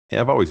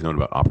I've always known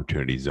about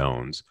opportunity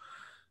zones,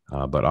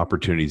 but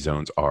opportunity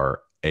zones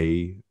are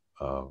a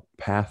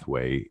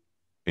pathway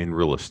in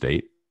real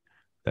estate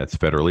that's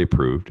federally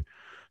approved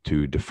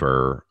to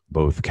defer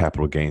both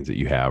capital gains that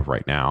you have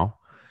right now,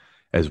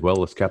 as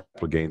well as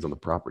capital gains on the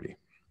property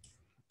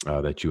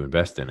that you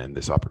invest in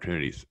this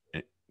opportunity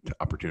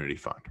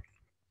fund.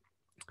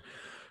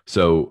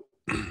 So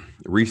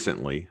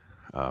recently,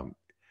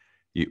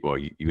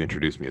 you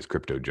introduced me as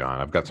Crypto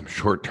John. I've got some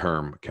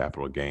short-term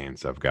capital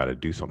gains I've got to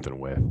do something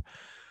with.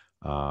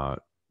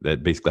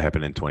 That basically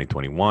happened in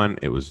 2021.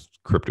 It was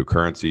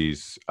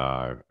cryptocurrencies.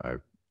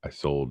 I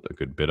sold a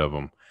good bit of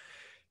them.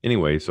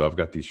 Anyway, so I've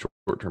got these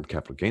short-term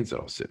capital gains that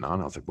I was sitting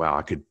on. I was like, wow,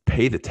 I could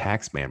pay the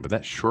tax man, but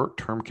that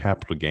short-term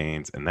capital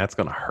gains, and that's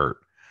going to hurt.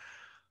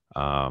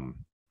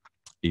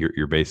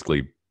 You're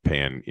basically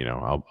paying,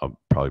 I'll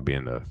probably be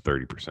in the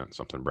 30%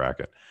 something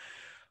bracket.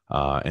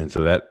 And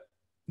so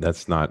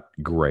that's not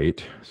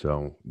great.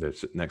 So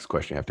the next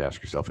question you have to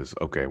ask yourself is,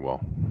 okay, well,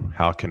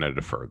 how can I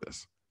defer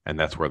this? And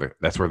that's where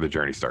the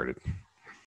journey started.